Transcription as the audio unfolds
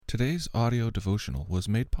Today's audio devotional was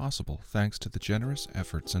made possible thanks to the generous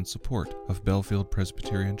efforts and support of Bellefield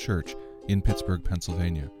Presbyterian Church in Pittsburgh,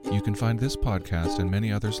 Pennsylvania. You can find this podcast and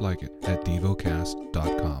many others like it at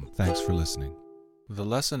Devocast.com. Thanks for listening. The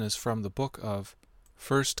lesson is from the book of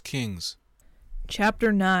 1 Kings.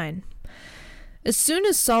 Chapter 9. As soon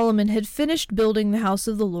as Solomon had finished building the house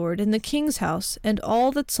of the Lord and the king's house, and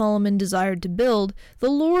all that Solomon desired to build,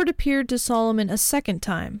 the Lord appeared to Solomon a second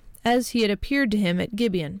time, as he had appeared to him at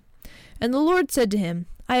Gibeon. And the Lord said to him,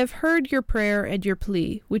 I have heard your prayer and your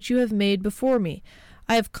plea, which you have made before me.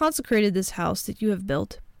 I have consecrated this house that you have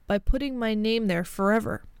built, by putting my name there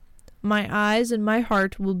forever. My eyes and my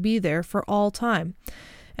heart will be there for all time.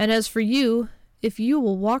 And as for you, if you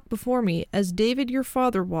will walk before me, as David your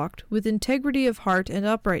father walked, with integrity of heart and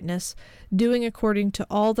uprightness, doing according to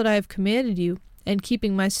all that I have commanded you, and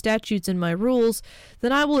keeping my statutes and my rules,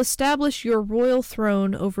 then I will establish your royal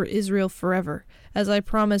throne over Israel forever, as I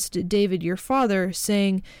promised David your father,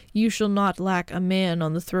 saying, You shall not lack a man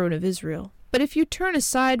on the throne of Israel. But if you turn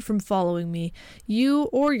aside from following me, you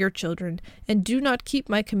or your children, and do not keep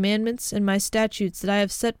my commandments and my statutes that I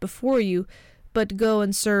have set before you, but go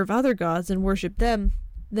and serve other gods and worship them,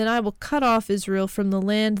 then I will cut off Israel from the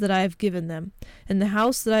land that I have given them, and the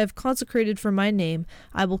house that I have consecrated for my name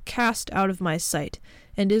I will cast out of my sight,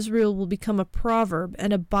 and Israel will become a proverb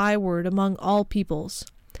and a byword among all peoples.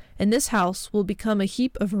 And this house will become a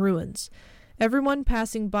heap of ruins. Everyone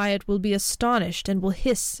passing by it will be astonished and will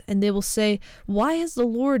hiss, and they will say, Why has the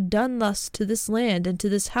Lord done thus to this land and to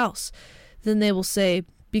this house? Then they will say,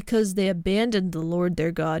 Because they abandoned the Lord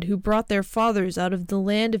their God, who brought their fathers out of the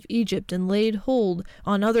land of Egypt, and laid hold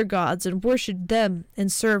on other gods, and worshipped them,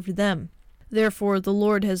 and served them. Therefore the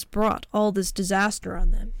Lord has brought all this disaster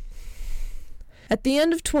on them. At the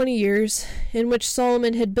end of 20 years, in which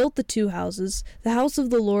Solomon had built the two houses, the house of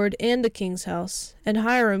the Lord and the king's house, and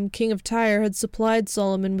Hiram king of Tyre had supplied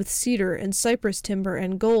Solomon with cedar and cypress timber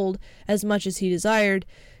and gold, as much as he desired,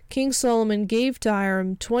 King Solomon gave to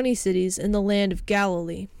Hiram 20 cities in the land of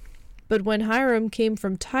Galilee. But when Hiram came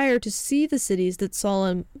from Tyre to see the cities that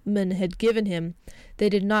Solomon had given him, they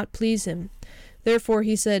did not please him. Therefore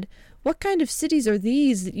he said, What kind of cities are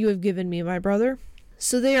these that you have given me, my brother?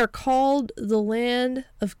 So they are called the land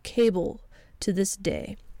of Cabul to this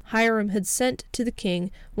day. Hiram had sent to the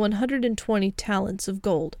king 120 talents of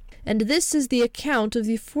gold. And this is the account of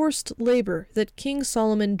the forced labor that King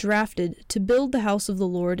Solomon drafted to build the house of the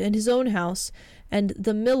Lord and his own house, and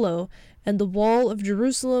the Millo, and the wall of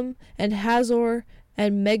Jerusalem, and Hazor,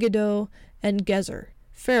 and Megiddo, and Gezer.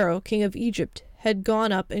 Pharaoh, king of Egypt, had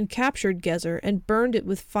gone up and captured Gezer, and burned it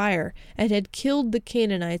with fire, and had killed the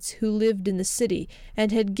Canaanites who lived in the city,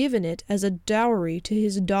 and had given it as a dowry to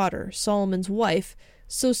his daughter, Solomon's wife.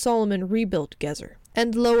 So Solomon rebuilt Gezer.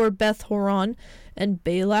 And lower Beth Horon, and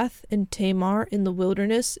Baalath, and Tamar in the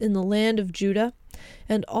wilderness, in the land of Judah,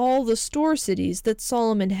 and all the store cities that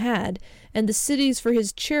Solomon had, and the cities for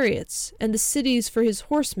his chariots, and the cities for his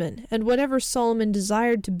horsemen, and whatever Solomon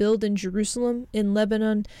desired to build in Jerusalem, in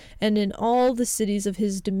Lebanon, and in all the cities of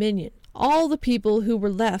his dominion. All the people who were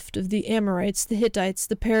left of the Amorites, the Hittites,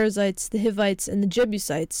 the Perizzites, the Hivites, and the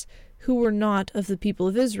Jebusites, who were not of the people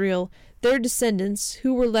of Israel, their descendants,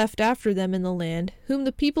 who were left after them in the land, whom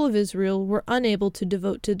the people of Israel were unable to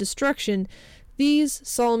devote to destruction, these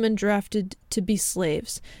Solomon drafted to be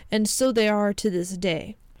slaves, and so they are to this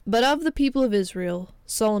day. But of the people of Israel,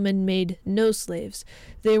 Solomon made no slaves.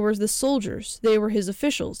 They were the soldiers, they were his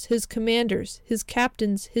officials, his commanders, his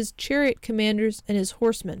captains, his chariot commanders, and his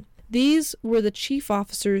horsemen. These were the chief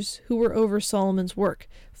officers who were over Solomon's work,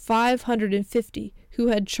 550, who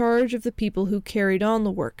had charge of the people who carried on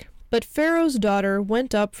the work. But Pharaoh's daughter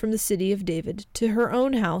went up from the city of David to her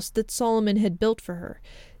own house that Solomon had built for her.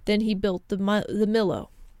 Then he built the Millo.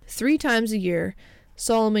 3 times a year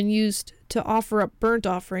Solomon used to offer up burnt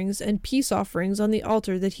offerings and peace offerings on the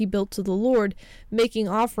altar that he built to the Lord, making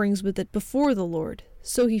offerings with it before the Lord.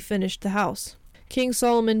 So he finished the house. King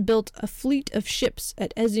Solomon built a fleet of ships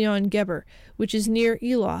at Ezion-Geber, which is near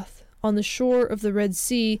Eloth, on the shore of the Red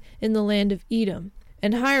Sea in the land of Edom.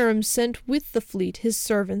 And Hiram sent with the fleet his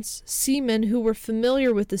servants, seamen who were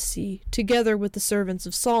familiar with the sea, together with the servants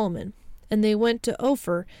of Solomon. And they went to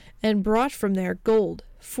Ophir, and brought from there gold,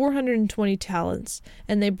 420 talents,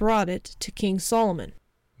 and they brought it to King Solomon.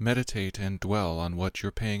 Meditate and dwell on what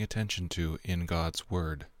you're paying attention to in God's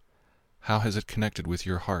Word. How has it connected with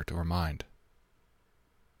your heart or mind?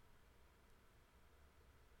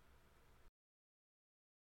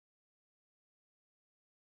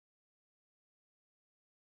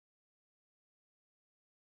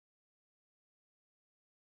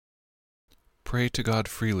 Pray to God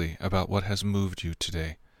freely about what has moved you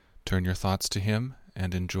today. Turn your thoughts to Him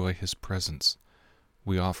and enjoy His presence.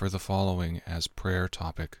 We offer the following as prayer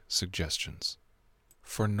topic suggestions.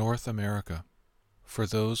 For North America, for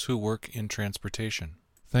those who work in transportation.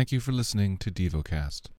 Thank you for listening to Devocast.